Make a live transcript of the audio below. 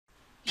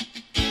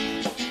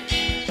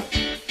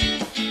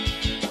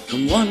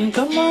From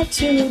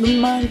 1,2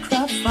 the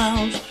Minecraft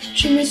files.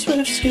 Jimmy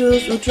Swift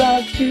skills will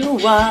drive you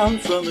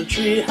wild. From a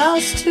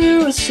treehouse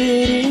to a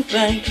city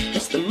bank,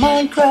 it's the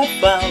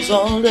Minecraft files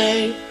all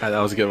day. That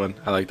was a good one.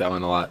 I like that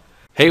one a lot.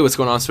 Hey, what's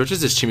going on,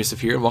 Switchers? It's Jimmy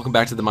Swift here, and welcome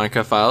back to the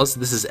Minecraft Files.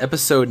 This is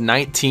episode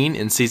 19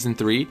 in season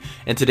 3,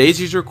 and today's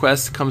user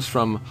request comes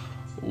from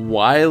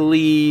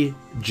wyliehj,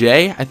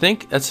 I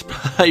think that's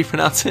how you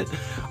pronounce it.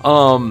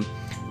 And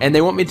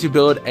they want me to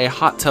build a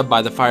hot tub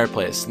by the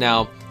fireplace.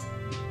 Now,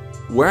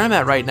 where I'm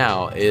at right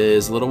now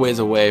is a little ways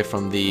away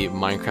from the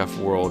Minecraft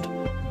world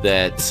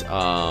that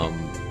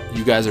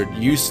you guys are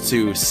used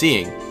to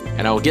seeing,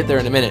 and I will get there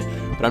in a minute.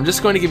 But I'm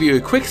just going to give you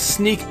a quick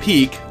sneak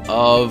peek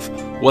of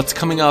what's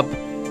coming up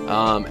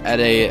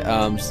at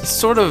a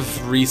sort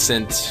of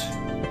recent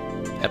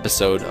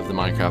episode of the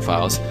Minecraft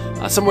Files,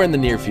 somewhere in the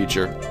near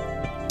future.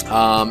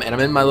 And I'm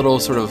in my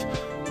little sort of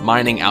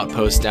mining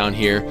outpost down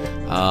here,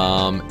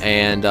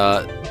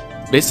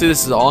 basically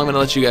this is all I'm going to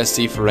let you guys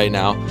see for right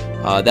now.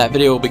 That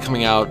video will be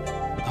coming out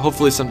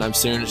hopefully sometime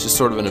soon. It's just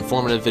sort of an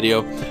informative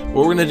video.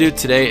 What we're going to do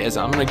today is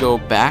I'm going to go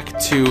back up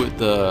to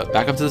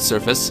the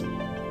surface,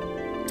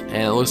 and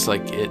it looks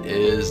like it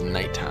is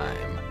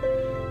nighttime.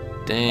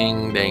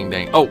 Dang, dang,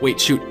 dang. Oh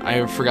wait, shoot!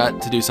 I forgot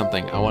to do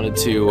something. I wanted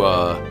to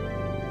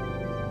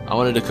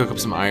cook up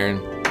some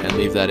iron and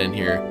leave that in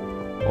here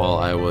while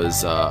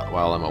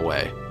I'm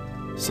away.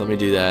 So let me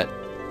do that.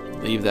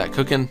 Leave that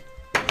cooking.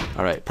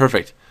 All right,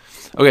 perfect.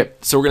 Okay,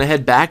 so we're gonna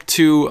head back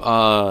to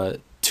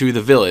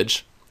the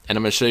village, and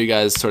I'm gonna show you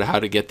guys sort of how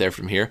to get there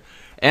from here.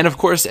 And of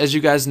course, as you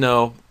guys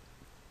know,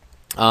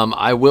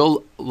 I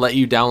will let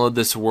you download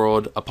this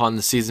world upon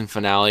the season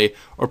finale,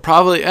 or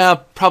probably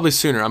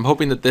sooner. I'm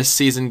hoping that this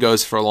season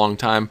goes for a long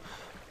time.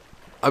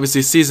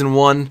 Obviously, season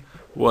 1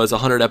 was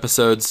 100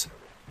 episodes.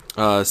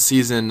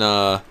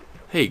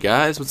 Hey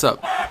guys, what's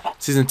up?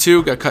 Season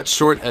 2 got cut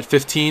short at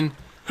 15,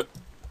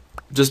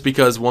 just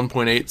because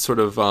 1.8 sort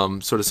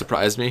of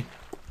surprised me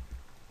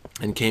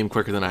and came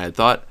quicker than I had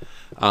thought.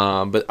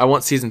 But I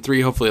want season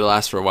 3 hopefully to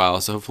last for a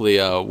while. So hopefully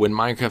when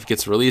Minecraft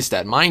gets released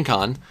at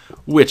Minecon,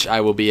 which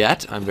I will be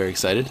at, I'm very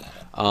excited.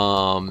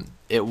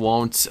 It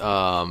won't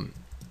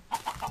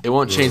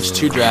change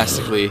too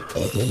drastically.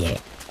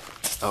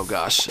 Oh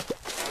gosh,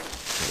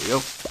 there we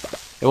go.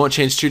 It won't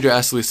change too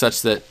drastically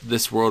such that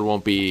this world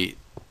won't be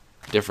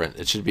different.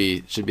 It should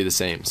be the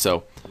same.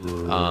 So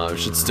it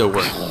should still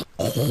work. So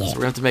we're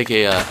gonna have to make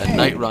a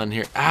night run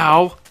here.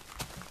 Ow!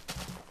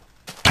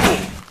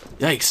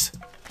 Yikes!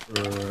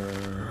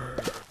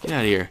 Get out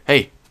of here!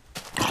 Hey!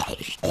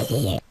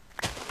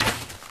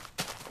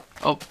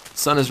 Oh,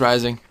 sun is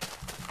rising.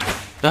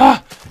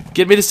 Ah!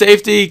 Get me to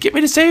safety! Get me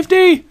to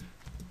safety!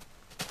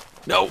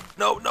 No!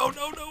 No! No!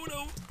 No! No!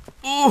 No!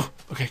 Ooh!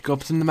 Okay, go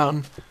up in the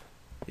mountain,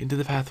 into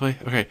the pathway.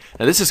 Okay,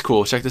 now this is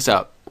cool. Check this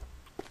out.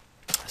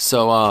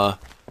 So,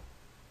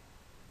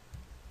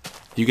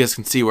 you guys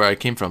can see where I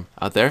came from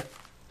out there.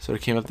 So I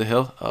came up the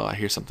hill. Oh, I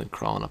hear something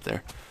crawling up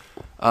there.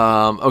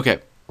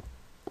 Okay.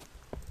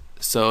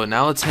 So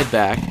now let's head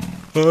back.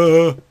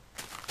 You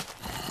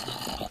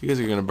guys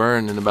are gonna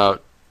burn in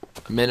about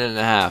a minute and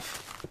a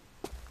half.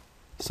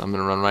 So I'm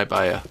gonna run right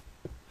by you.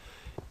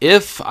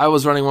 If I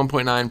was running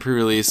 1.9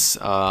 pre-release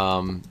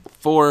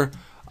 4,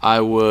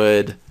 I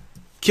would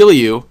kill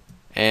you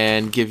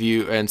and give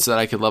you, and so that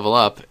I could level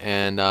up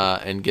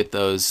and get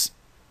those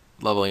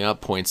leveling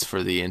up points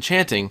for the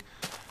enchanting.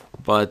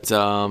 But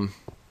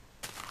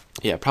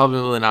yeah,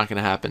 probably not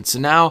gonna happen. So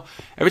now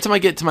every time I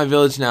get to my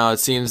village now, it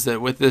seems that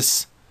with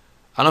this,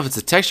 I don't know if it's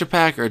a texture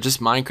pack or just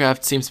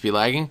Minecraft seems to be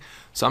lagging.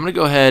 So I'm going to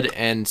go ahead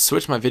and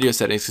switch my video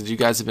settings, because you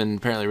guys have been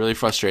apparently really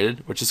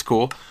frustrated, which is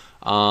cool,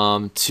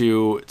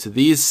 to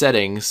these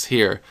settings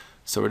here.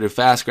 So we're going to do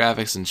fast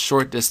graphics and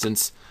short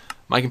distance.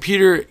 My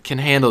computer can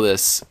handle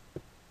this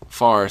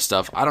far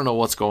stuff. I don't know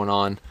what's going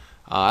on.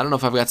 I don't know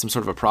if I've got some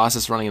sort of a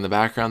process running in the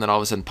background that all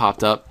of a sudden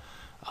popped up.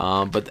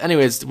 But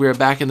anyways, we're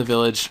back in the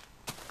village,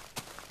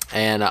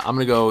 and I'm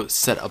going to go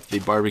set up the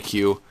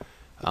barbecue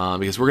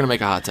because we're going to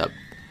make a hot tub.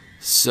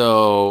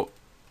 So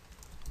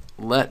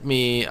let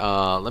me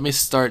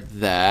start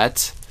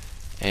that,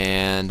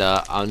 and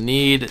I'll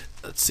need,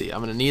 let's see,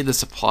 I'm gonna need the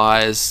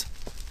supplies.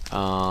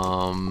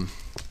 Not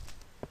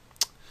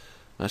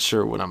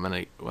sure what I'm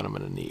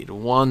gonna need.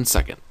 1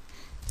 second.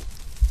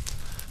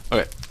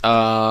 Okay.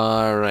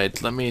 All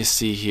right. Let me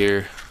see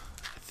here.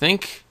 I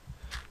think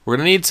we're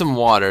gonna need some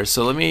water.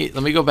 So let me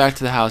go back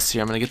to the house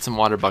here. I'm gonna get some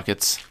water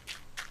buckets.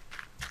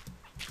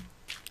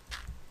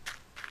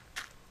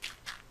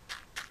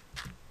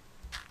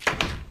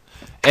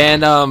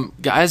 And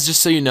guys,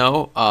 just so you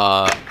know,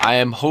 I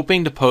am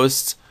hoping to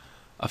post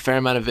a fair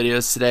amount of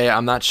videos today.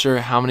 I'm not sure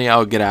how many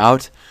I'll get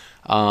out.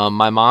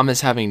 My mom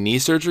is having knee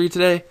surgery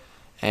today,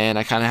 and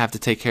I kind of have to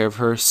take care of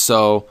her.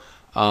 So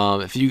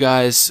if you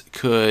guys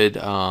could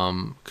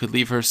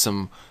leave her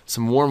some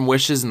warm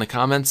wishes in the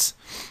comments,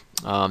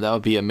 that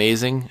would be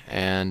amazing,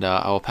 and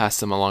I will pass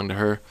them along to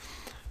her.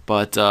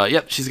 But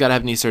yep, she's got to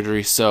have knee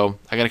surgery, so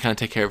I got to kind of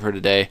take care of her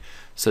today.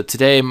 So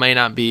today might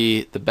not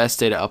be the best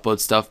day to upload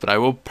stuff, but I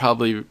will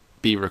probably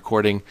be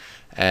recording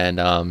and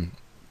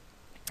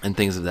and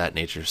things of that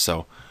nature.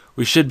 So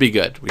we should be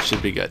good. We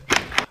should be good.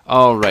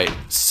 All right.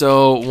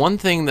 So one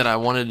thing that I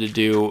wanted to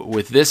do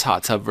with this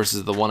hot tub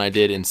versus the one I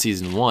did in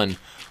season 1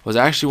 was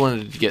I actually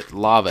wanted to get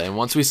lava. And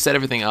once we set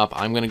everything up,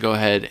 I'm going to go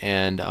ahead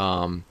and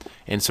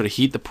sort of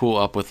heat the pool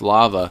up with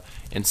lava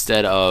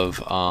instead of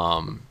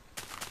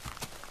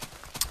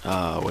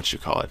what you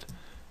call it?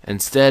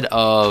 Instead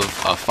of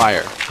a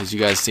fire, because you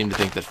guys seem to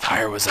think that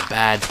fire was a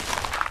bad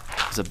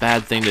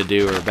thing to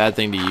do or a bad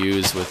thing to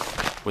use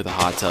with a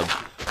hot tub.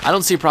 I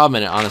don't see a problem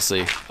in it,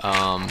 honestly.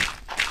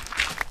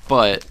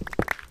 But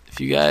if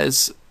you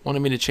guys wanted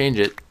me to change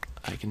it,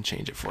 I can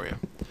change it for you.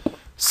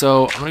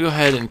 So I'm gonna go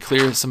ahead and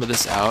clear some of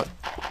this out.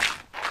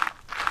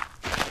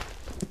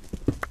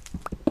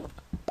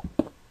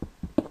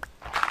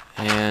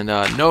 And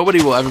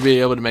nobody will ever be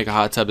able to make a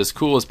hot tub as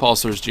cool as Paul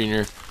Soares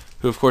Jr.,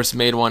 who of course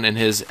made one in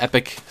his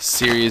epic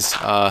series,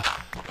 How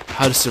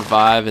to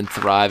Survive and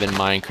Thrive in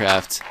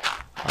Minecraft.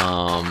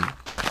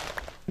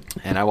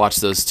 And I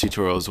watched those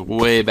tutorials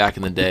way back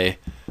in the day,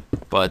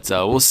 but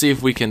we'll see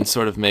if we can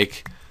sort of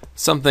make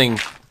something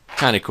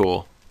kind of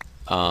cool.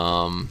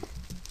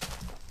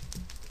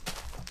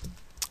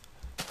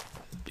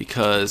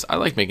 Because I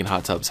like making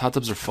hot tubs. Hot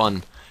tubs are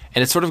fun,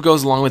 and it sort of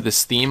goes along with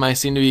this theme I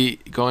seem to be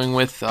going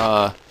with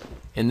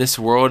in this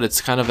world.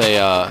 It's kind of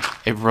a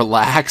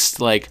relaxed,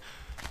 like,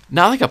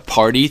 not like a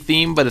party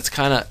theme, but it's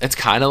kind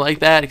of like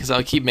that, because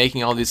I'll keep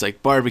making all these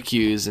like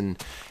barbecues and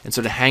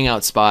sort of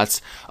hangout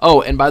spots.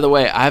 Oh, and by the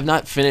way, I'm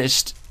not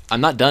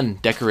done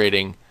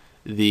decorating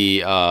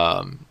the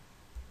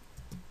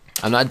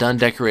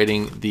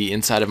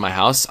inside of my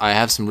house. I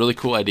have some really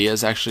cool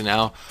ideas actually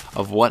now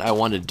of what I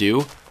want to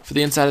do for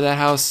the inside of that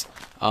house.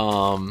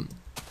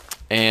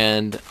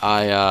 And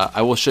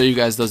I will show you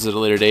guys those at a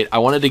later date. I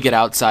wanted to get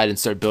outside and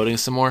start building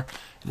some more.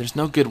 There's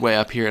no good way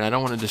up here, and I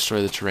don't want to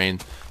destroy the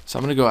terrain. So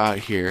I'm going to go out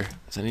here,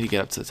 because I need to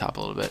get up to the top a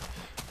little bit.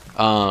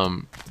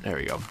 There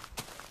we go.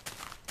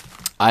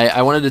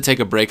 I wanted to take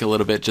a break a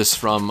little bit just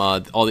from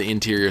all the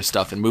interior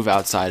stuff and move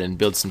outside and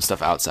build some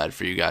stuff outside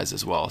for you guys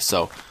as well.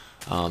 So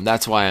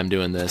that's why I'm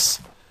doing this.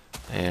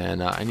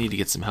 And I need to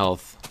get some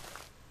health.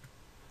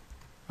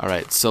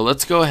 Alright, so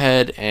let's go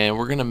ahead and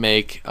we're going to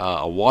make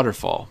a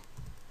waterfall.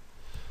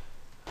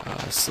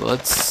 So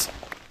let's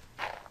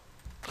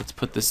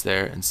put this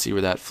there and see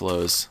where that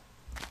flows.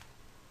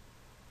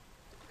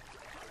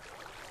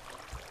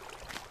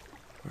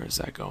 Where is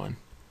that going?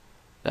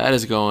 That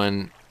is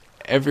going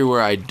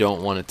everywhere I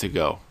don't want it to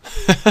go.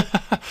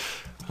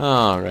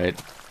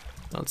 Alright,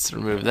 let's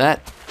remove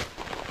that.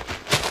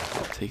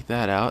 Take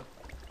that out.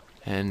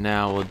 And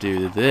now we'll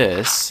do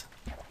this.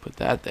 Put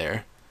that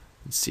there.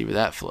 And see where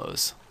that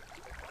flows.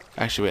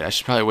 Actually, wait, I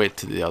should probably wait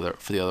for the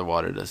other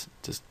water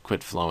to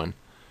quit flowing.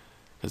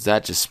 Because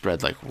that just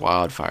spread like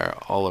wildfire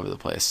all over the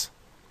place.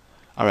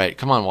 Alright,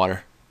 come on,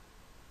 water.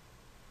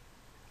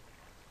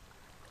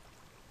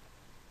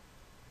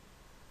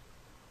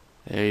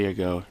 There you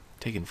go.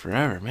 Taking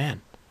forever,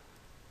 man.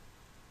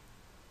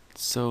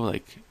 It's so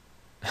like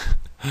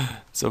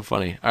so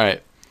funny.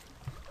 Alright.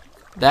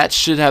 That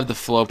should have the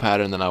flow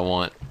pattern that I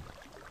want.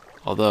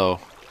 Although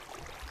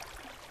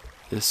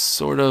this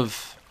sort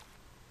of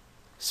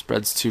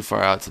spreads too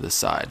far out to the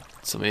side.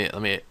 So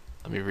let me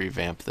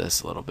revamp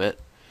this a little bit.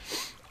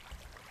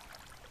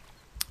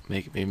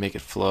 Maybe make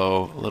it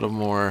flow a little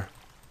more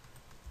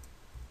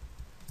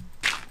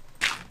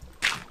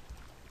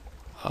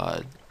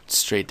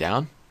straight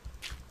down.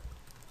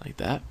 Like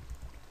that.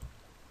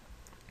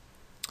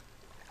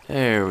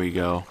 There we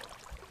go.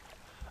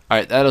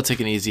 Alright, that'll take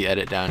an easy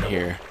edit down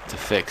here to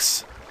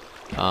fix.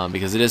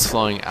 Because it is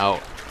flowing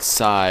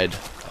outside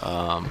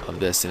of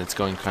this, and it's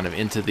going kind of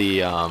into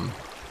the...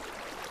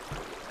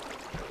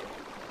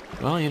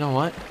 Well, you know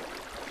what?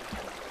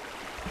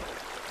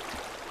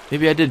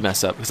 Maybe I did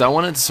mess up, because I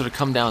wanted to sort of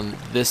come down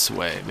this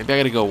way. Maybe I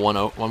gotta go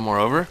one more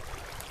over.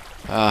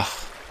 But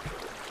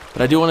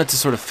I do want it to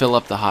sort of fill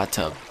up the hot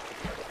tub.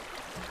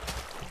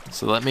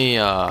 So let me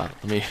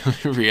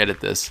re-edit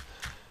this.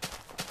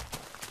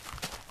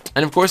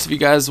 And of course, if you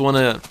guys want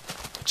to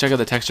check out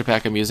the texture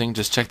pack I'm using,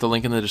 just check the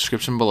link in the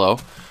description below.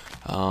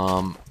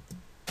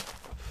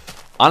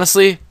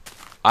 Honestly,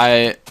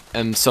 I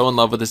am so in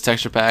love with this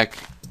texture pack.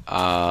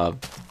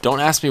 Don't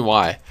ask me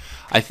why.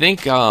 I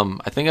think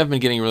I've been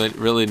getting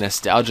really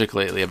nostalgic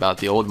lately about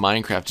the old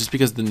Minecraft, just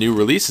because the new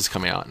release is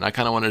coming out, and I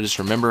kind of want to just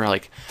remember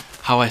like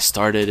how I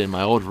started and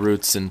my old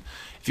roots. And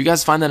if you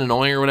guys find that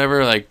annoying or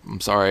whatever, like, I'm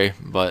sorry,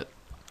 but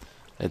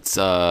it's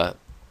I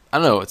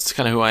don't know, it's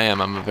kind of who I am.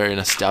 I'm a very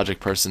nostalgic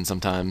person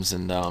sometimes,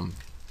 and I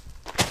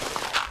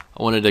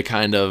wanted to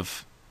kind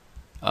of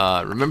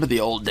remember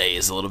the old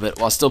days a little bit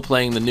while still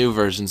playing the new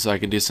version, so I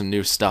can do some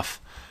new stuff,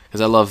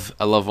 because I love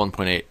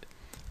 1.8.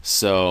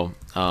 So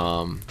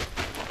alright,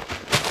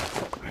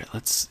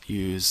 let's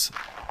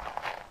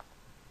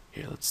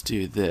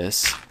do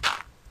this,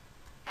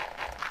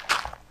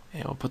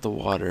 and we'll put the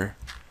water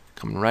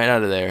coming right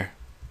out of there.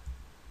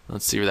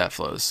 Let's see where that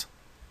flows.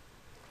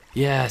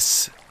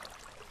 Yes.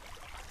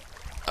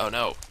 Oh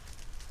no.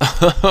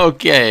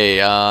 Okay,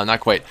 not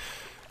quite.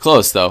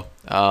 Close though.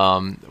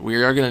 We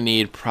are going to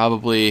need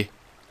probably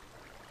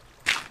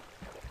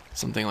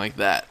something like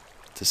that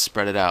to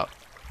spread it out.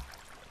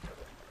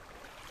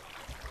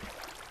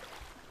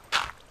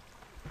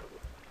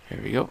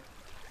 Here we go.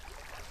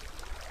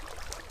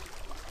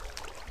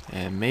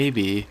 And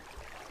maybe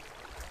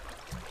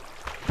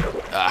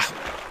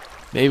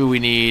maybe we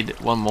need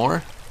one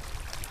more.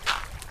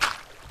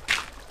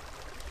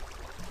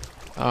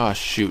 Oh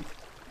shoot.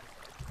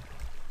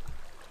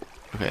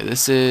 Okay,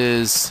 this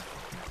is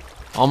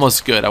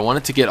almost good. I want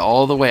it to get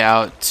all the way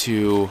out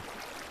to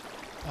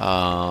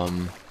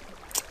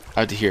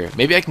here.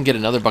 Maybe I can get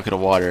another bucket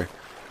of water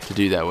to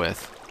do that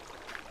with.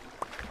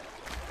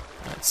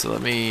 Alright, so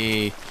let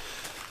me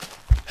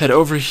head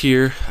over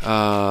here.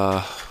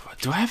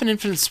 Do I have an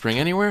infinite spring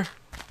anywhere?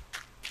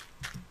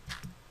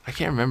 I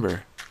can't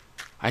remember.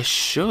 I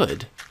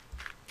should.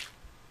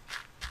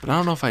 But I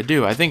don't know if I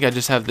do. I think I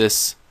just have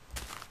this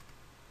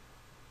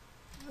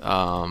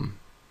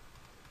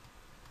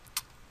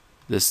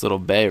this little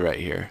bay right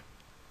here.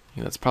 I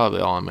think that's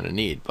probably all I'm going to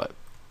need, but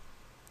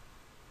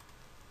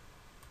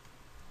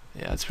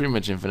yeah, it's pretty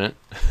much infinite.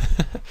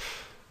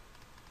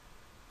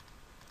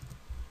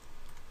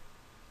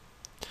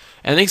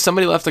 And I think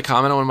somebody left a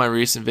comment on one of my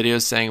recent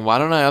videos saying, why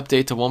don't I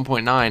update to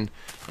 1.9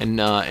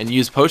 and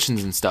use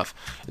potions and stuff?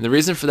 And the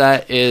reason for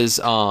that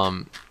is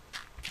I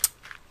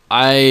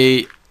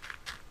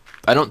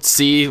don't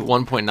see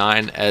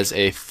 1.9 as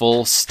a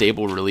full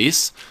stable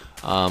release.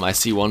 I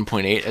see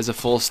 1.8 as a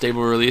full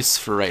stable release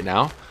for right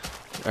now,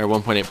 or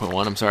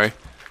 1.8.1. I'm sorry.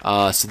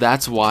 So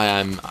that's why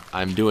I'm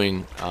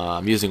using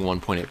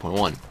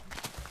 1.8.1.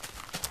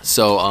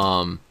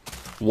 So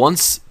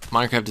once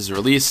Minecraft is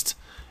released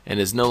and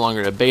is no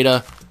longer a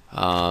beta,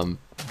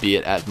 be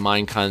it at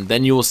Minecon,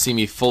 then you will see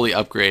me fully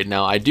upgrade.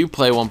 Now I do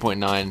play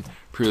 1.9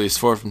 pre-release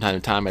 4 from time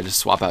to time. I just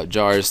swap out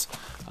jars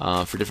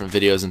for different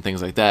videos and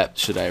things like that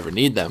should I ever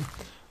need them.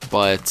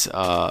 But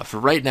for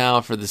right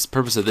now, for this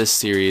purpose of this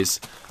series,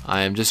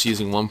 I am just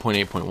using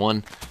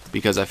 1.8.1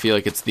 because I feel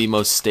like it's the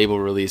most stable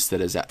release that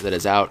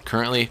is out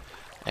currently,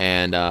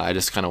 and I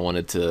just kind of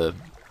wanted to,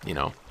 you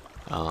know,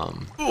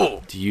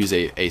 to use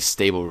a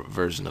stable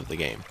version of the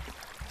game.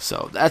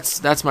 So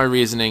that's my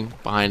reasoning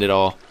behind it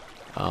all.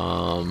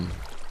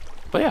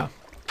 But yeah.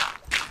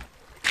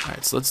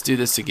 Alright, so let's do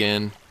this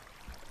again.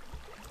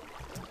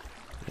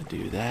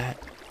 Do that.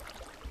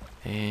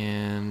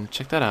 And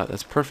check that out.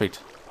 That's perfect.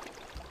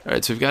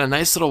 Alright, so we've got a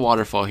nice little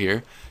waterfall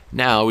here.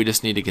 Now we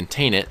just need to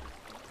contain it.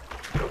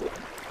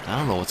 I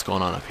don't know what's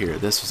going on up here.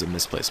 This was a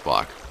misplaced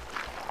block.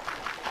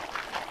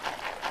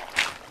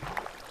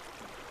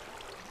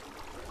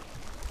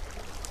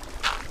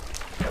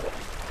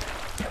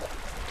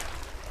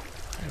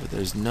 But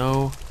there's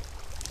no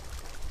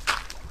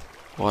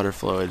water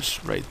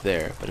flowage right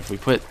there. But if we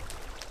put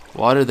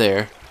water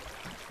there,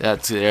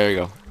 there we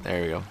go.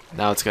 There we go.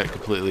 Now it's got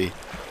completely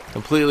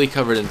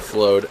covered and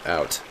flowed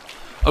out.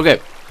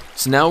 Okay,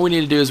 so now what we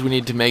need to do is we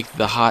need to make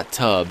the hot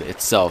tub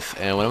itself.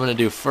 And what I'm going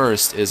to do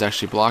first is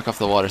actually block off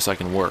the water so I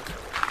can work.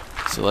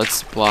 So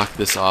let's block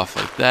this off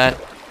like that.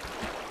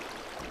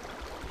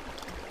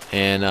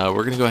 And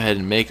we're going to go ahead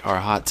and make our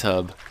hot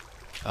tub.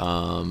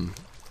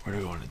 Where do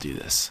we want to do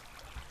this?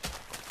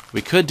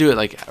 We could do it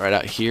like right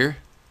out here.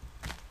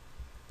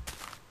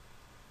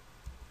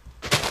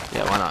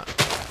 Yeah, why not?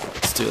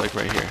 Let's do it like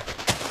right here.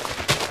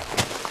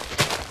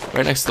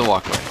 Right next to the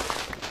walkway.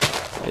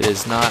 It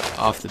is not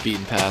off the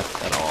beaten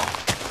path at all.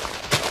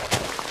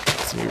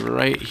 It's gonna be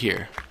right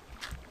here.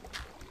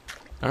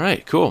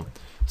 Alright, cool.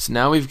 So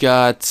now we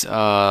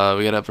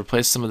gotta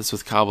replace some of this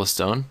with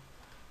cobblestone.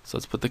 So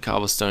let's put the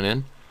cobblestone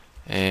in.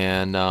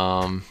 And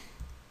let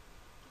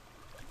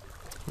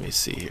me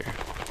see here.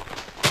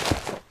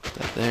 Put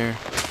that there.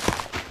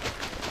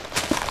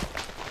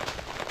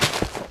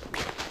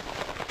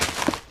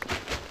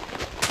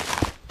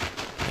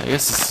 I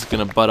guess this is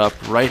gonna butt up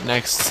right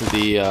next to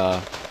the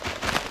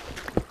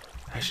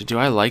actually, do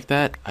I like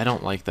that? I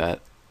don't like that.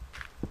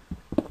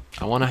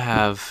 I want to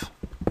have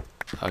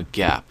a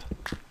gap.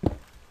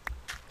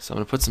 So I'm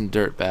gonna put some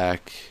dirt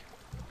back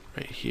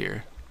right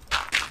here.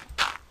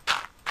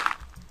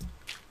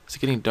 Is it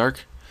getting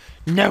dark?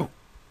 No!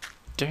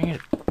 Dang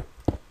it.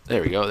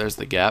 There we go, there's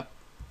the gap.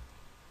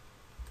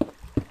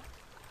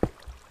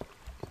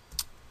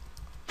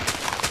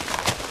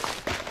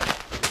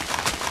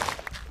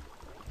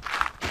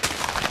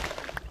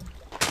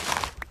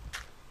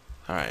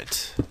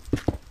 Alright.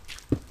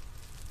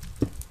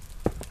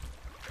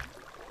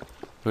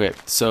 Okay,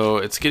 so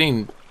it's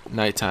getting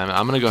nighttime.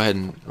 I'm gonna go ahead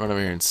and run over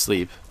here and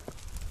sleep.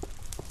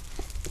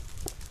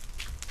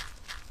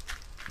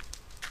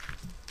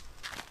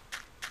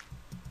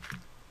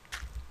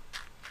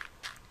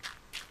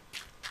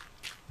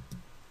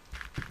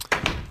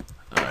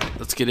 Alright,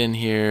 let's get in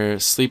here,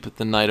 sleep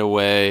the night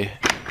away.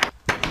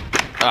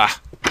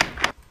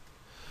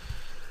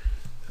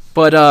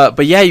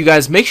 But yeah, you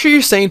guys, make sure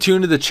you're staying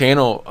tuned to the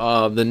channel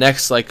the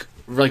next like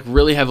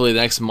really heavily the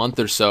next month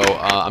or so.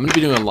 I'm gonna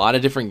be doing a lot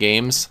of different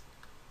games.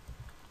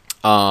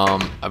 I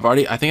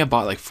think I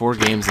bought like 4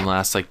 games in the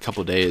last like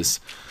couple days.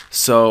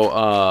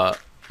 So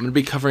going to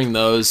be covering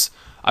those.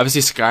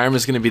 Obviously, Skyrim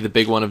is going to be the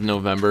big one of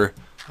November,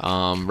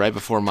 right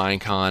before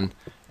Minecon.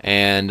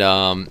 And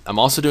I'm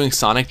also doing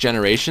Sonic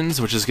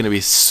Generations, which is going to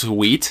be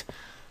sweet.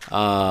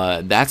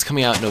 That's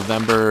coming out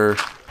November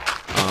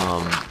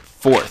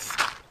 4th.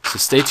 So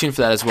stay tuned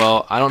for that as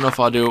well. I don't know if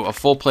I'll do a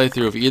full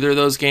playthrough of either of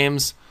those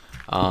games.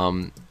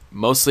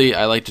 Mostly,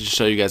 I like to just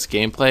show you guys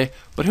gameplay.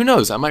 But who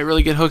knows? I might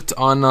really get hooked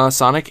on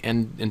Sonic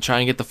and try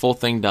and get the full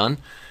thing done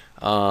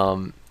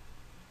for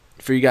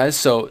you guys.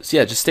 So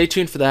yeah, just stay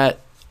tuned for that,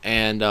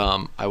 and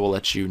I will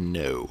let you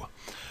know.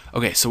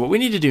 Okay, so what we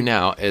need to do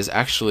now is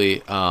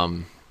actually...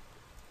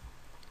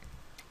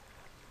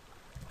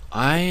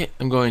 I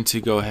am going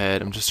to go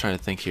ahead, I'm just trying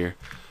to think here.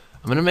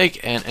 I'm going to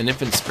make an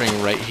infant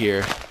spring right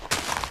here.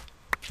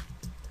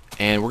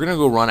 And we're going to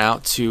go run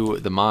out to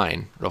the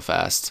mine real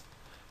fast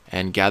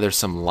and gather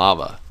some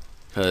lava.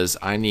 Because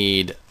I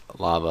need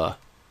lava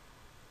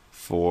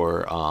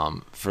for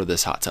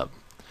this hot tub.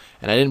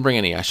 And I didn't bring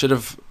any. I should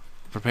have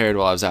prepared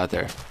while I was out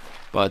there.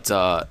 But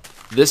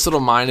this little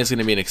mine is going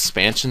to be an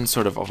expansion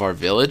sort of our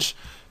village.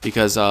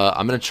 Because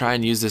I'm going to try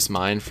and use this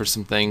mine for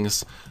some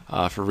things,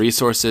 for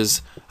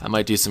resources. I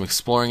might do some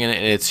exploring in it,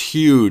 and it's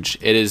huge.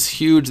 It is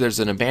huge. There's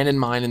an abandoned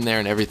mine in there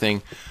and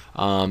everything.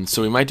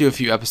 So we might do a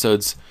few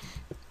episodes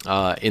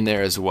in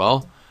there as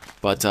well.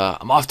 But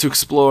I'm off to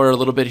explore a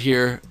little bit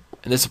here,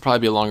 and this will probably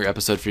be a longer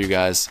episode for you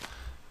guys,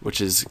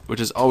 which is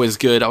always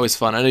good, always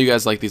fun. I know you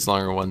guys like these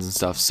longer ones and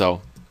stuff,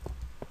 so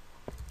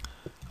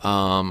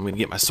I'm going to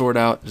get my sword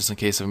out just in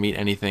case I meet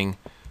anything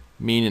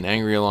mean and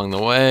angry along the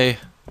way.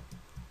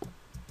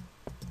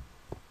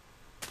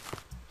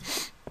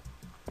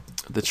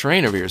 The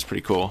terrain over here is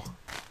pretty cool,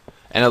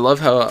 and I love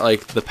how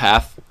like the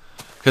path,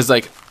 because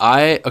like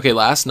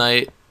last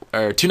night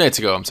or 2 nights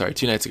ago,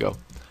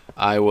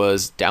 I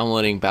was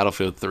downloading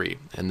Battlefield 3,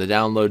 and the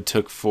download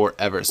took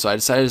forever. So I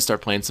decided to start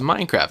playing some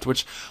Minecraft,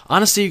 which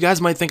honestly, you guys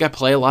might think I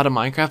play a lot of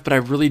Minecraft, but I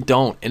really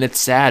don't, and it's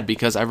sad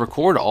because I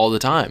record all the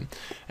time.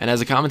 And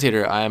as a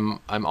commentator, I'm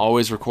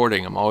always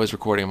recording, and I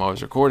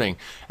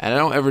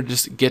don't ever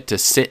just get to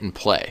sit and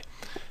play.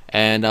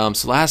 And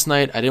so last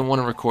night I didn't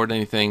want to record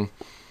anything.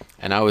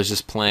 And I was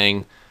just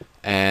playing,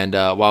 and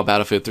while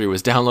Battlefield 3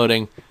 was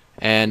downloading,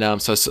 and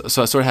so I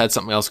sort of had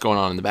something else going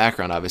on in the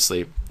background,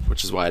 obviously,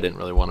 which is why I didn't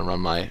really want to run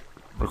my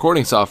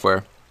recording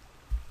software.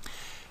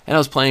 And I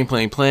was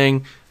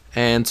playing,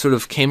 and sort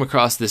of came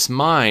across this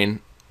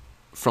mine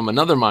from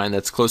another mine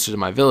that's closer to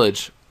my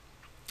village,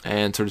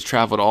 and sort of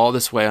traveled all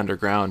this way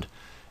underground,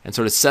 and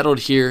sort of settled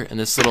here in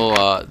this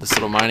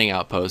little mining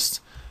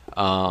outpost,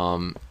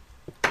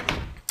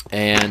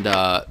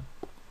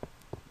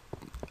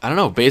 I don't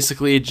know,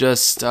 basically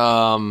just,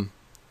 alright,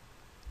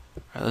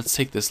 let's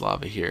take this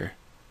lava here.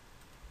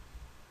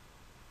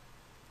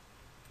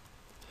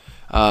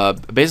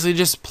 Basically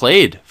just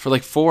played for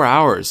like 4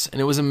 hours,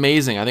 and it was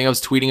amazing. I think I was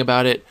tweeting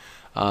about it.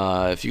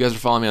 If you guys are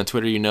following me on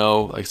Twitter, you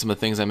know like some of the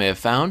things I may have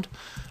found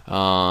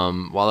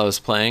while I was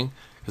playing.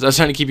 Because I was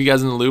trying to keep you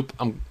guys in the loop.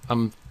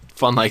 I'm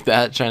fun like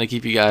that, trying to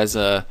keep you guys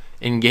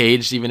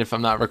engaged even if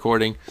I'm not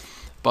recording.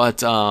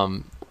 But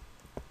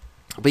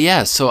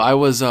yeah, so I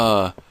was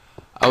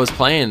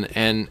playing,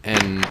 and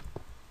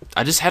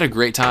I just had a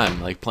great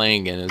time like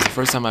playing again. It was the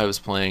first time I was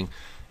playing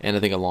in I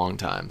think a long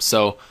time.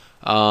 So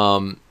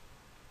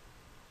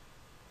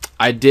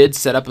I did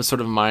set up a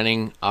sort of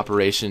mining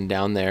operation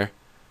down there,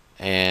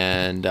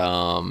 and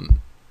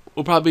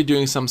we'll probably be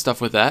doing some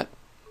stuff with that.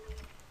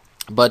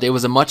 But it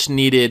was a much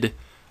needed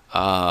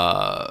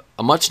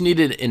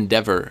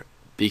endeavor,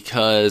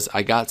 because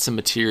I got some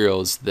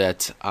materials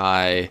that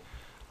I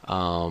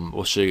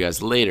will show you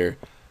guys later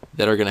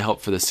that are going to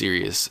help for the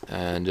series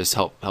and just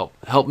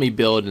help me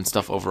build and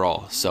stuff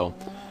overall. So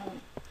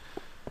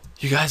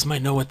you guys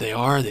might know what they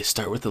are. They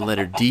start with the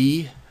letter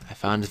D. I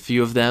found a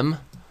few of them.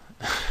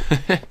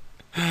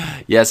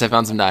 Yes, I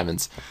found some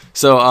diamonds.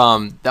 So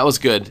that was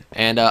good.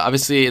 And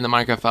obviously in the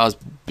Minecraft Files,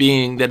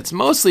 being that it's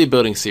mostly a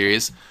building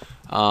series,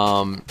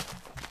 I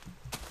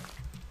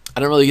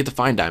don't really get to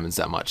find diamonds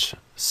that much.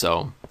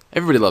 So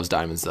everybody loves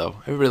diamonds, though.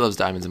 Everybody loves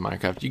diamonds in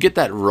Minecraft. You get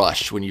that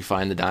rush when you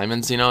find the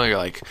diamonds, you know? You're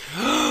like,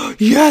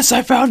 yes,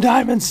 I found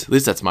diamonds! At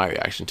least that's my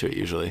reaction to it,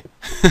 usually.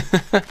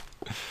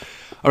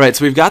 Alright,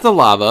 so we've got the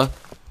lava.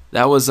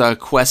 That was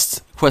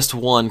quest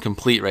 1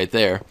 complete right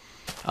there.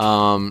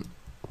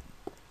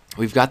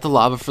 We've got the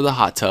lava for the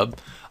hot tub.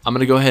 I'm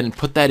going to go ahead and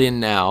put that in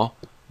now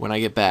when I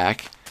get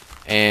back.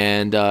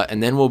 And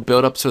then we'll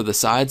build up sort of the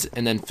sides,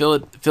 and then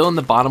fill in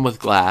the bottom with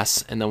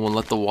glass, and then we'll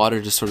let the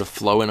water just sort of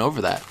flow in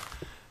over that.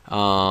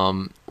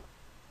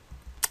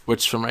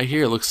 Which from right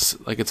here looks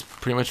like it's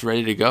pretty much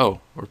ready to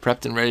go. We're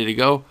prepped and ready to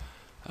go.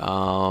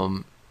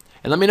 And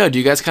let me know, do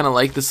you guys kind of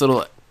like this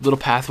little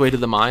pathway to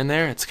the mine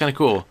there? It's kind of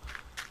cool.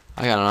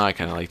 I don't know, I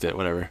kind of liked it,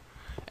 whatever.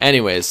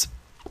 Anyways,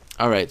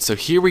 alright, so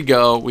here we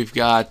go. We've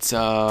got,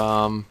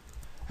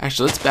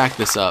 actually, let's back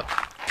this up.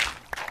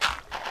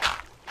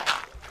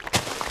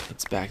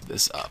 Let's back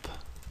this up.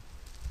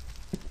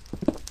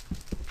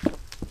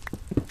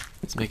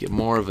 Let's make it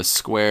more of a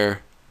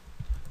square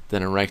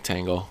than a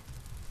rectangle.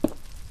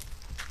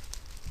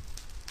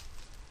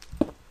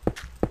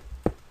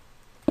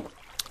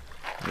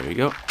 we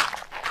go.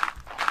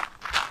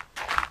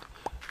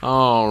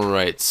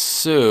 Alright,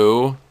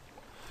 so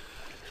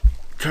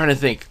trying to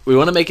think. We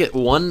want to make it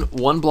one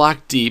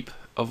block deep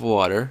of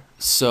water.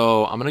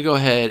 So I'm gonna go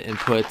ahead and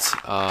put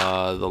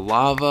the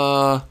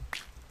lava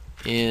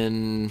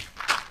in.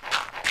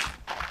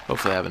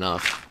 Hopefully I have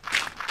enough.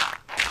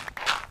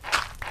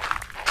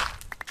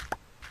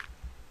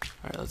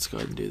 Alright, let's go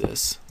ahead and do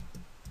this.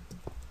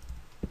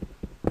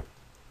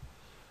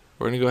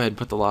 We're gonna go ahead and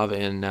put the lava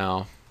in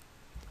now.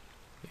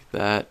 Like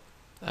that.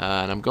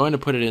 And I'm going to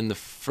put it in the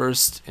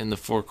first in the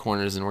 4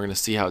 corners, and we're going to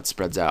see how it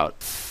spreads out.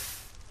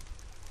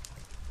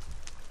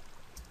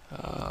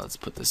 Let's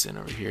put this in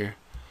over here.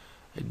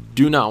 I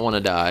do not want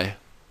to die.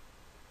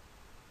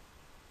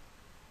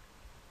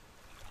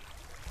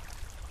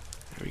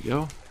 There we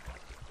go.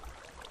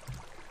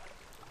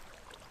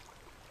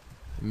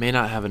 I may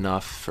not have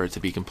enough for it to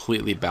be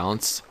completely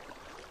balanced,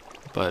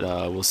 but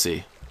we'll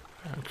see.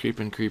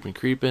 Creeping, creeping,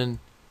 creeping.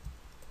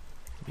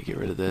 Let me get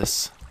rid of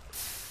this.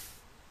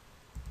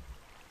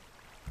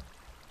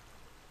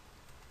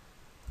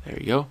 There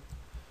you go.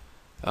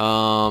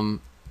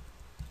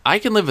 I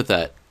can live with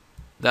that.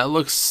 That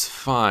looks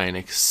fine,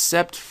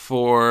 except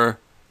for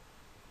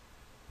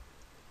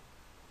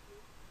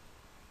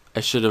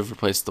I should have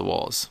replaced the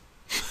walls.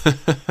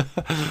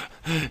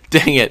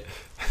 Dang it.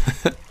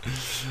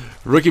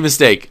 Rookie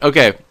mistake.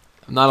 Okay.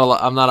 I'm not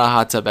a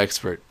hot tub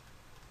expert.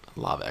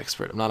 Lava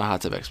expert. I'm not a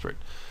hot tub expert.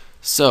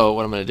 So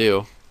what I'm going to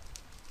do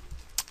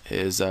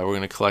is we're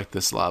going to collect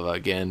this lava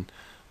again.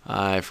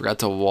 I forgot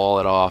to wall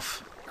it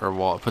off.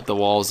 Or put the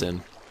walls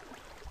in,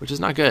 which is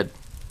not good.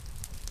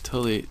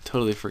 Totally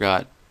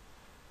forgot.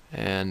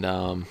 And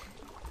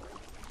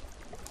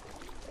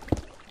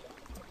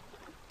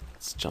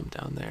let's jump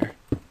down there.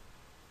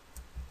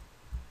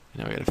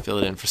 Now we gotta fill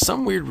it in. For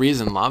some weird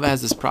reason, lava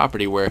has this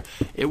property where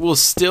it will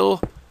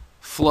still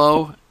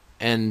flow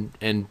and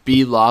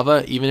be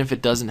lava even if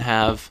it doesn't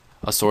have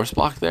a source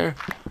block there,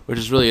 which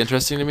is really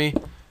interesting to me.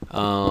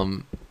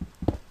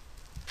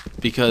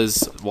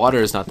 Because water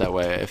is not that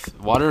way.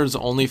 If water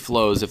only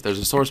flows if there's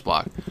a source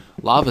block,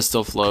 lava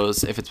still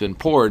flows if it's been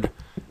poured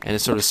and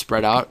it's sort of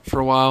spread out for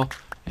a while,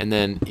 and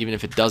then even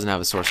if it doesn't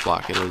have a source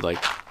block, it'll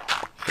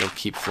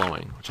keep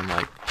flowing, which I'm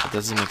like, that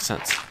doesn't make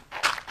sense.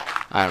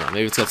 I don't know,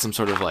 maybe it's got some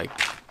sort of like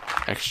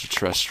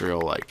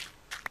extraterrestrial like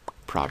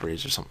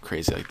properties or something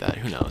crazy like that.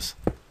 Who knows?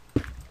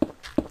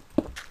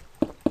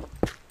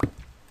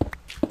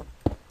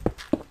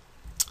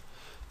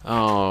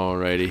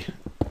 Alrighty.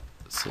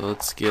 So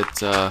let's get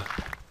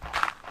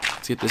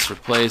this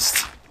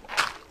replaced,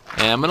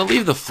 and I'm gonna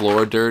leave the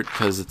floor dirt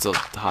because it's a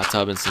hot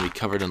tub and it's gonna be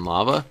covered in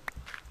lava,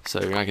 so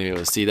you're not gonna be able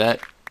to see that,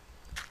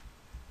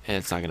 and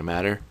it's not gonna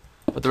matter.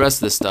 But the rest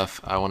of this stuff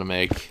I want to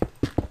make.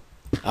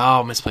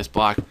 Oh, misplaced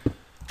block.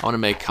 I want to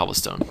make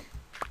cobblestone.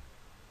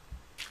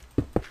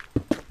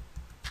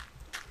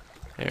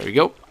 There we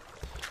go.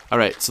 All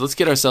right, so let's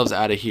get ourselves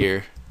out of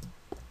here,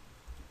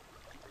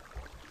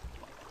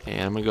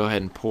 and I'm gonna go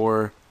ahead and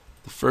pour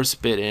the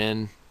first bit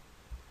in,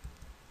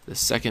 the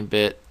second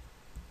bit.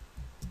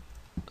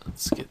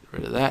 Let's get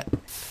rid of that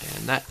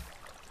and that.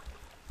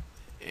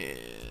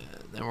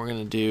 And then we're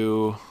going to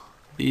do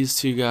these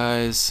 2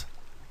 guys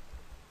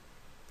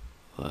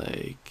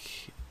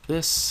like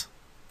this.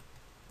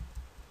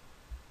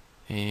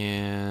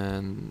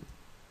 And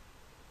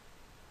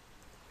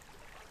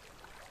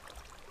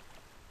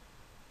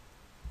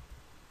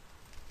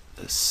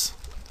this.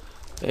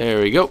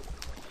 There we go.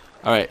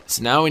 Alright,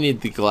 so now we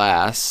need the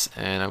glass,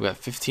 and I've got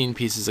 15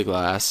 pieces of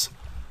glass.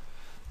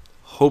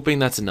 Hoping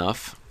that's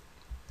enough.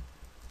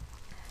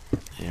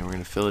 And we're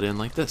going to fill it in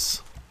like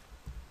this.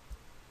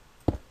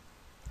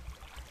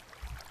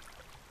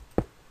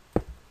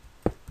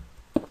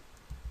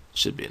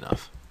 Should be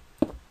enough.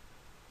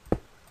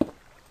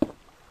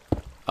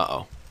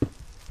 Uh-oh.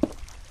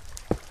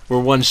 We're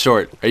 1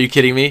 short. Are you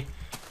kidding me?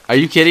 Are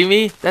you kidding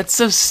me? That's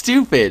so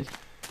stupid.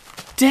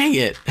 Dang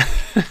it.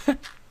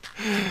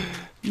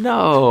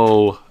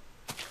 No.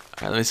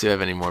 Alright, let me see if I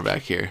have any more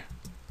back here.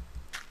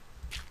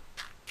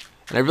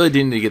 And I really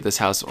do need to get this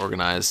house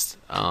organized.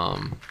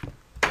 Alright,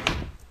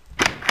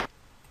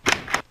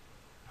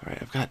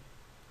 I've got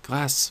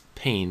glass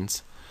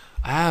panes.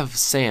 I have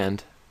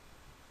sand.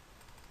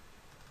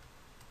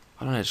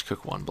 Why don't I just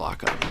cook 1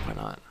 block up? Why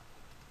not?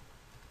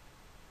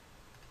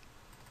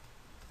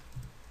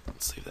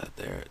 Let's leave that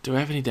there. Do I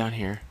have any down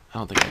here? I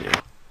don't think I do.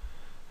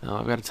 No,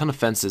 I've got a ton of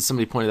fences.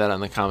 Somebody pointed that out in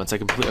the comments.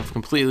 I've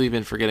completely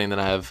been forgetting that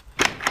I have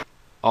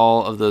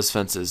all of those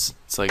fences.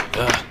 It's like,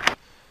 ugh.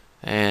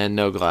 And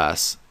no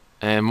glass.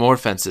 And more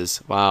fences.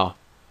 Wow.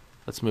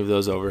 Let's move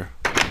those over.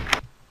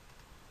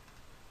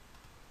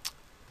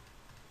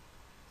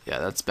 Yeah,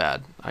 that's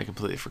bad. I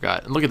completely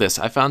forgot. And look at this.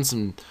 I found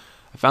some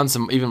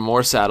even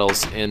more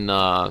saddles in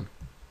the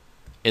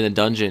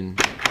dungeon.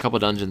 A couple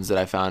dungeons that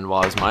I found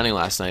while I was mining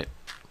last night.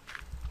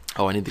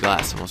 Oh, I need the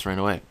glass. I almost ran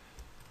away.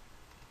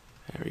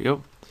 There we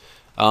go.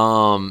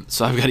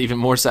 So I've got even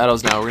more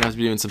saddles now. We're gonna have to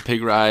be doing some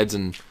pig rides,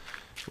 and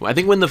I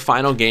think when the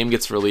final game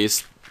gets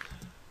released,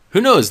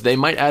 who knows? They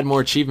might add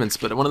more achievements.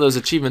 But one of those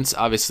achievements,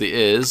 obviously,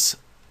 is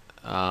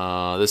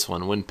This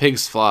one, when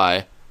pigs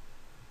fly.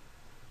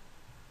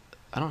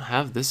 I don't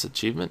have this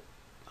achievement.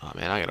 Oh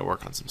man, I gotta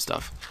work on some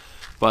stuff.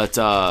 But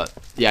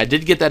yeah, I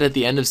did get that at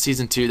the end of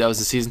season 2. That was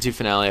the season 2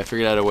 finale. I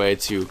figured out a way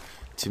to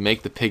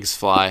make the pigs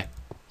fly,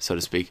 so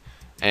to speak.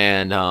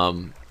 And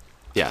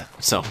yeah,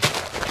 so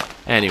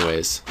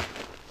anyways,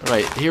 all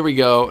right, here we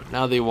go.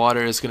 Now the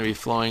water is gonna be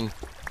flowing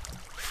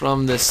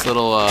from this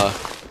little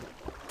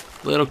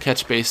little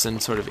catch basin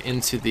sort of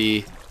into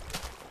the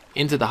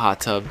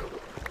hot tub.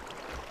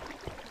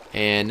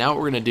 And now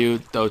what we're gonna do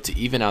though to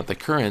even out the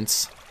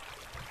currents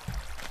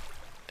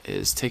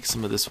is take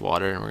some of this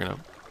water and we're gonna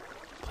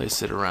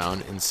place it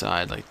around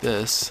inside like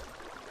this.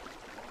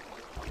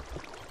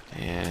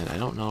 And I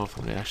don't know if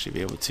I'm gonna actually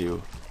be able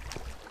to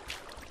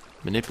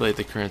manipulate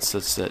the currents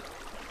such that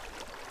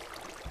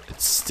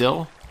it's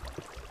still.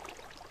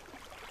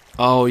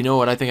 Oh, you know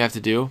what I think I have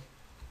to do?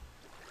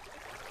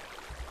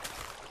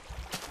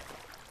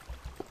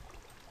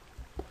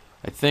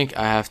 I think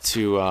I have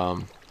to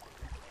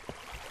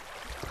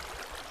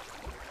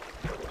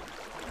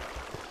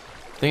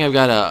I think I've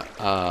got to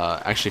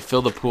actually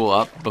fill the pool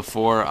up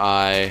before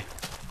I...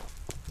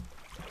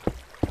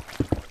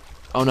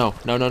 Oh no,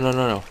 no, no, no,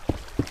 no, no.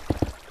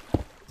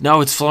 No,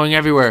 it's flowing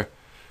everywhere.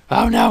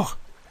 Oh no.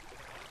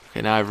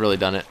 Okay, now I've really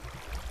done it.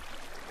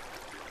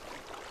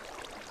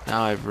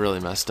 Now I've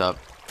really messed up.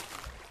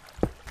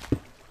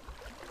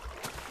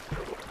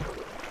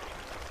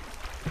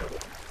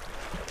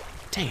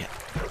 Dang it.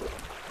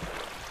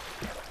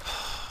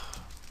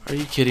 Are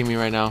you kidding me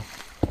right now?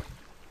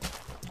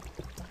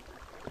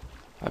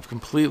 I've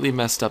completely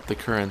messed up the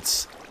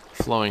currents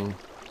flowing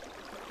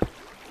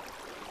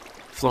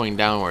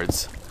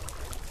downwards.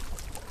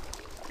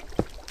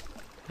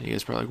 And you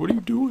guys are probably like, what are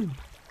you doing?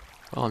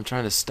 Well, I'm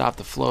trying to stop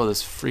the flow of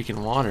this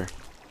freaking water.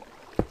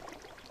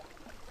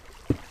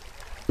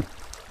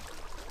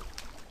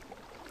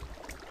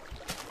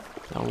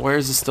 Now, where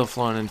is this still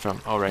flowing in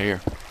from? Oh, right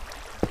here.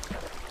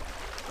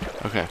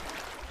 Okay.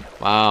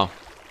 Wow.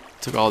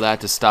 Took all that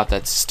to stop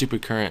that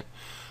stupid current.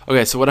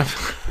 Okay, so what I'm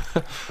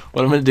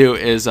what I'm gonna do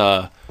is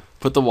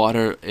put the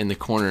water in the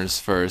corners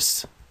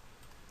first.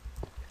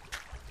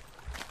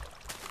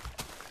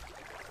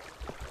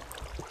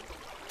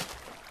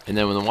 And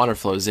then when the water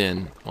flows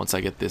in, once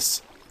I get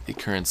the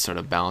currents sort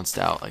of balanced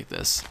out like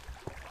this,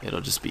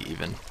 it'll just be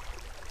even.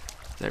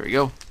 There we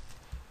go.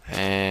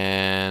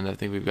 And I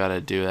think we've got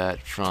to do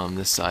that from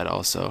this side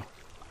also.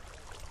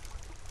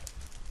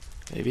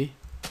 Maybe?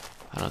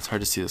 I don't know, it's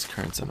hard to see those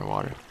currents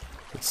underwater.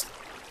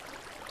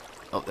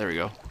 Oh, there we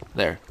go.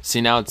 There.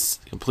 See, now it's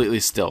completely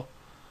still.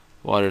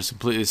 Water is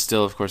completely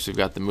still. Of course, we've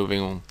got the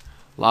moving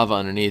lava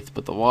underneath,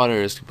 but the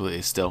water is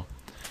completely still.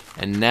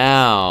 And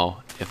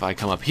now, if I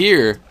come up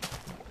here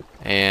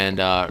and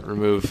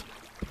remove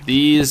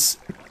this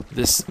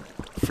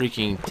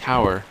freaking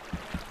tower.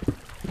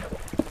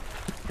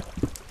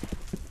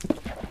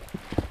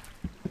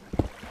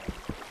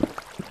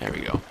 There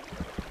we go.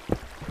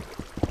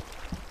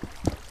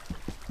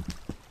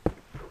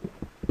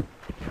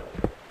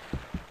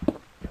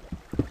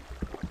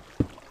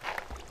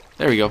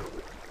 There we go.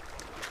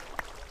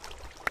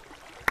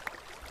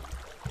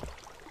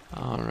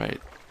 Alright.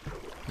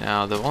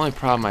 Now, the only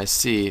problem I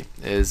see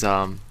is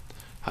how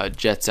it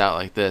jets out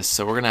like this.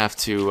 So we're going to have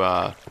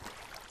to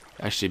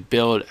actually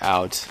build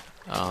out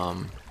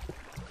like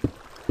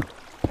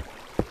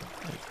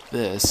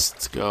this.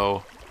 Let's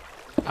go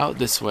out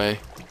this way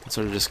and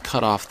sort of just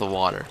cut off the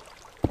water.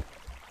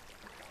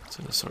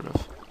 So to sort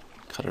of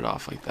cut it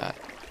off like that.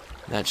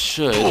 And that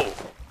should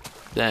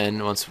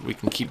then, once we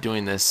can keep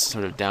doing this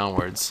sort of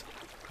downwards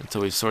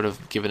until we've sort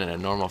of given it a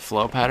normal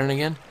flow pattern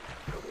again.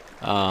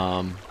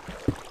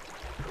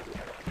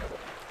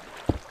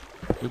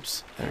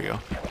 Oops, there we go.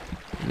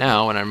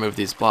 Now, when I remove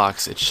these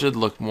blocks, it should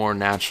look more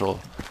natural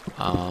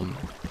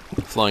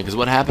flowing. Because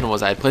what happened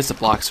was I had placed a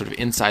block sort of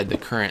inside the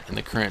current, and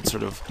the current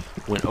sort of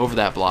went over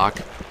that block,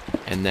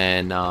 and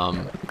then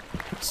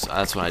so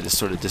that's when I just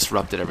sort of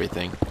disrupted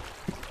everything,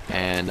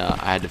 and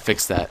I had to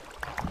fix that.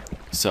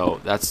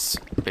 So that's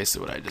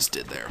basically what I just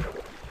did there.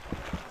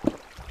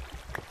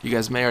 You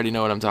guys may already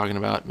know what I'm talking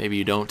about. Maybe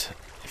you don't.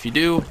 If you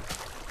do,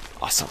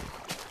 awesome.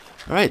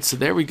 All right, so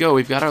there we go.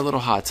 We've got our little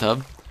hot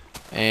tub,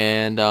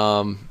 and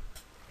trying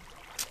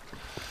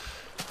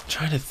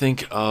to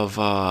think of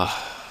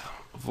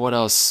what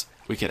else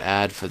we could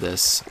add for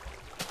this.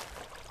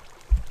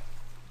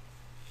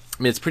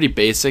 I mean, it's pretty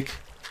basic.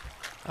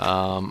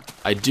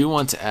 I do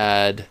want to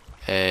add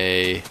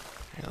a.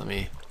 Here, let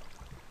me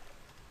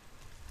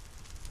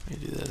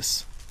do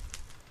this.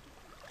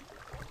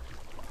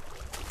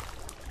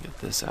 Get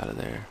this out of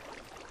there,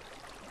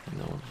 and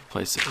then we'll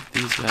replace it with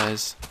these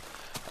guys.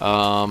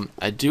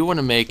 I do want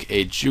to make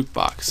a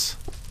jukebox,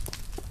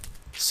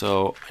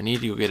 so I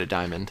need to go get a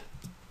diamond.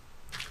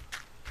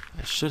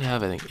 I should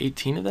have, I think,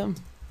 18 of them.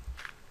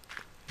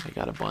 I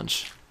got a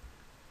bunch.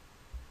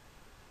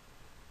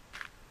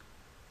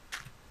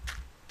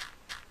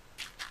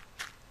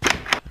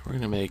 We're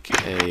gonna make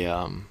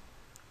a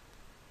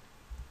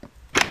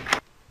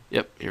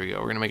yep, here we go.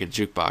 We're gonna make a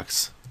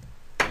jukebox.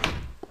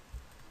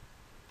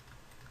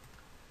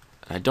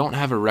 I don't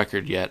have a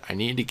record yet. I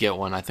need to get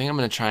one. I think I'm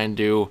going to try and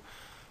do...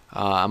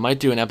 I might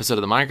do an episode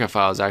of the Minecraft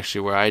Files,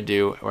 actually, where I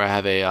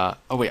have a...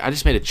 oh, wait, I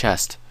just made a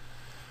chest.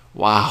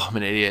 Wow, I'm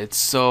an idiot. It's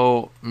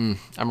so... I'm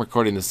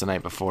recording this the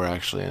night before,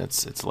 actually, and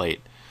it's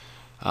late.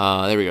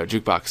 There we go,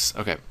 jukebox.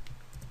 Okay.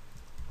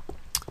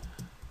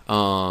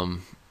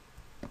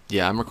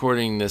 Yeah, I'm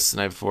recording this the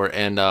night before,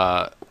 and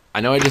I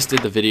know I just did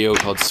the video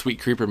called Sweet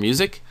Creeper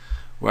Music,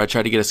 where I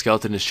tried to get a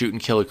skeleton to shoot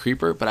and kill a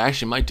creeper, but I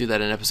actually might do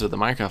that in an episode of the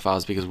Minecraft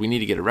Files because we need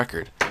to get a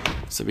record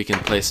so we can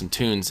play some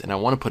tunes, and I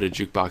want to put a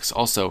jukebox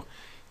also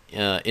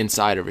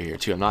inside over here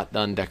too. I'm not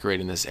done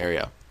decorating this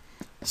area,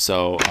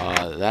 so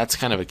that's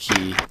kind of a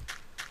key.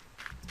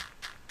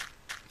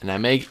 And I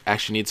may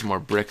actually need some more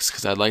bricks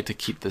because I'd like to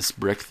keep this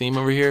brick theme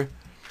over here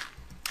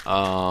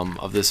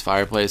of this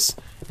fireplace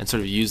and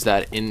sort of use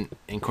that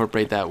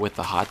incorporate that with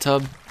the hot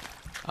tub.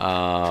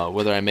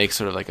 Whether I make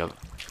sort of like a,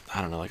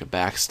 I don't know, like a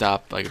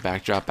backstop, like a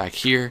backdrop back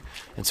here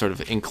and sort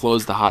of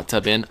enclose the hot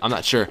tub in. I'm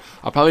not sure.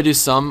 I'll probably do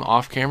some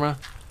off-camera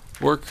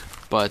work,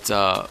 but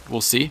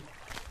we'll see.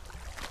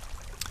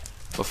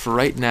 But for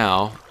right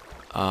now,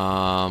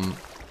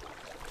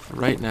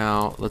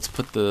 let's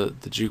put the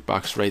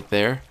jukebox right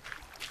there.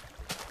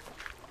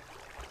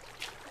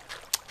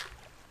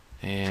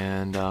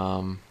 And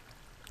I'm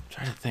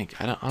trying to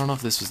think. I don't know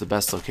if this was the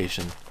best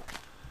location,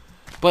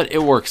 but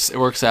it works. It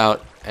works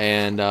out.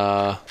 And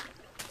yeah,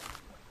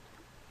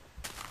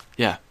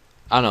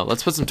 I don't know.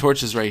 Let's put some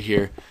torches right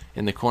here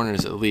in the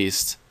corners at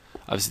least.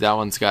 Obviously, that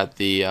one's got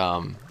the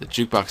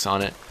jukebox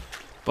on it.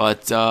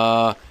 But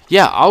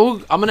yeah,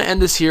 I'm gonna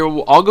end this here.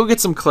 I'll go get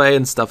some clay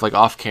and stuff like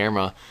off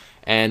camera,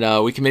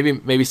 and we can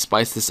maybe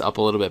spice this up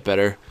a little bit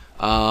better.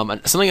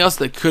 And something else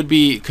that could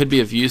be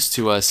of use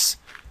to us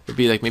would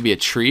be like maybe a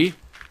tree.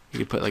 You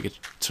could put like a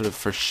sort of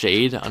for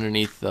shade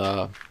underneath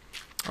or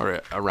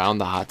around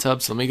the hot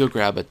tub. So let me go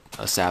grab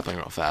a sapling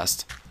real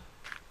fast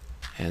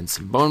and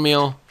some bone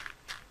meal,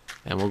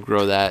 and we'll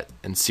grow that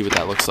and see what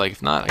that looks like.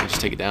 If not, I can just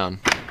take it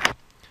down.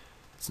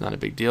 It's not a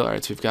big deal.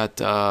 Alright, so we've got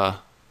the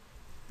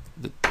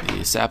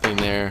sapling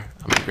there.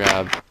 I'm gonna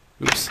grab,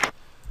 oops, I'm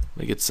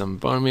gonna get some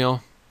bone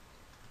meal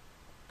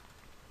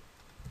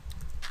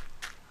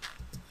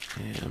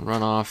and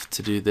run off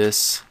to do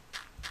this,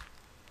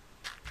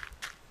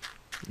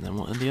 and then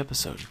we'll end the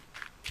episode.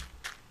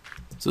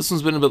 So this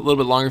one's been a little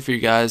bit longer for you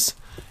guys,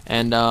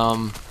 and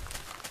here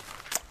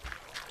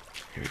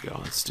we go.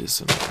 Let's do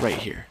some right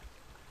here.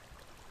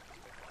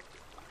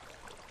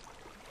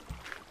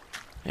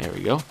 There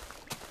we go.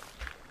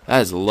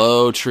 That is a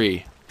low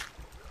tree.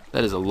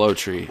 That is a low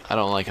tree. I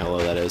don't like how low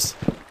that is.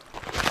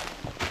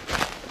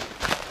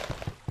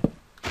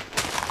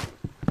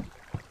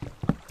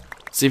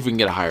 Let's see if we can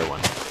get a higher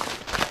one.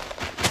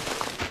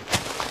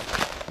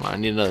 Well, I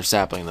need another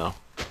sapling though.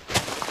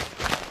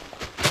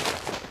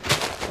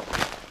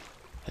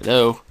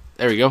 Hello.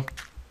 There we go.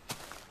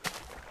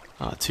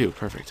 Ah, 2.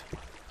 Perfect.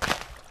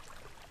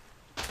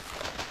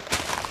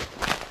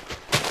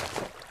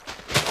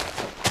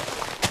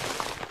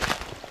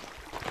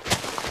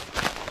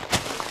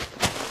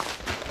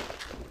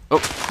 Oh,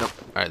 nope.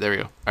 Alright, there we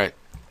go. Alright.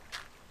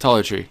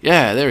 Taller tree.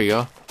 Yeah, there we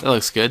go. That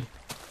looks good.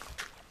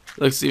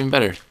 That looks even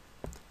better.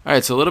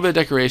 Alright, so a little bit of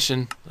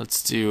decoration.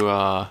 Let's do,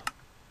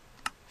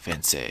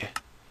 fancy.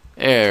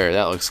 There,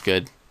 that looks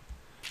good.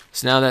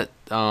 So now that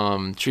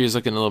tree is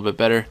looking a little bit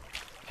better,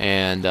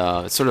 and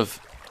it's sort of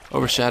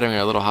overshadowing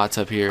our little hot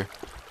tub here,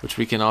 which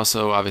we can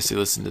also obviously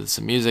listen to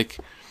some music.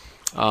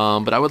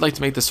 But I would like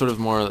to make this sort of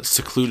more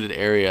secluded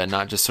area,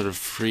 not just sort of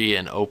free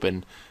and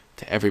open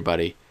to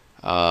everybody.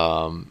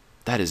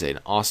 That is an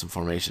awesome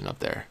formation up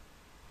there.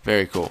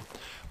 Very cool.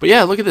 But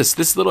yeah, look at this.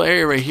 This little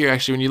area right here,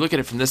 actually, when you look at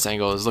it from this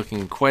angle, is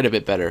looking quite a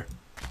bit better.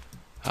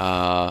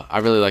 I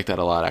really like that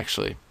a lot,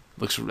 actually.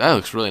 That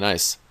looks really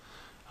nice.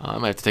 I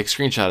might have to take a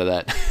screenshot of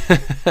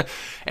that.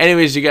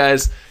 Anyways, you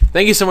guys,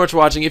 thank you so much for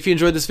watching. If you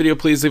enjoyed this video,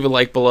 please leave a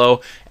like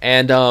below.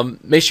 And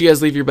make sure you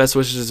guys leave your best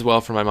wishes as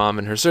well for my mom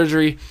and her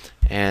surgery.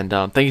 And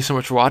thank you so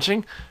much for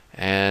watching.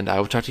 And I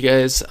will talk to you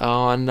guys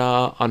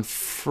on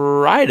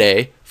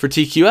Friday for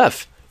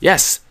TQF.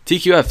 Yes,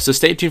 TQF. So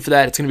stay tuned for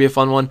that. It's going to be a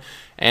fun one.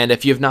 And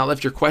if you have not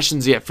left your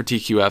questions yet for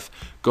TQF,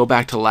 go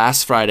back to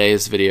last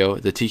Friday's video,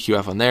 the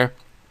TQF on there.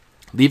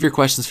 Leave your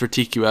questions for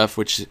TQF,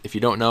 which, if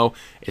you don't know,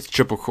 it's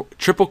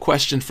triple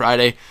question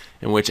Friday,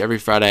 in which every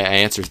Friday I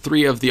answer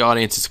 3 of the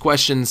audience's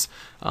questions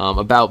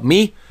about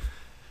me.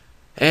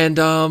 And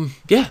yeah,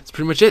 that's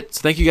pretty much it.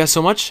 So thank you guys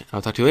so much.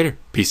 I'll talk to you later.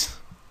 Peace.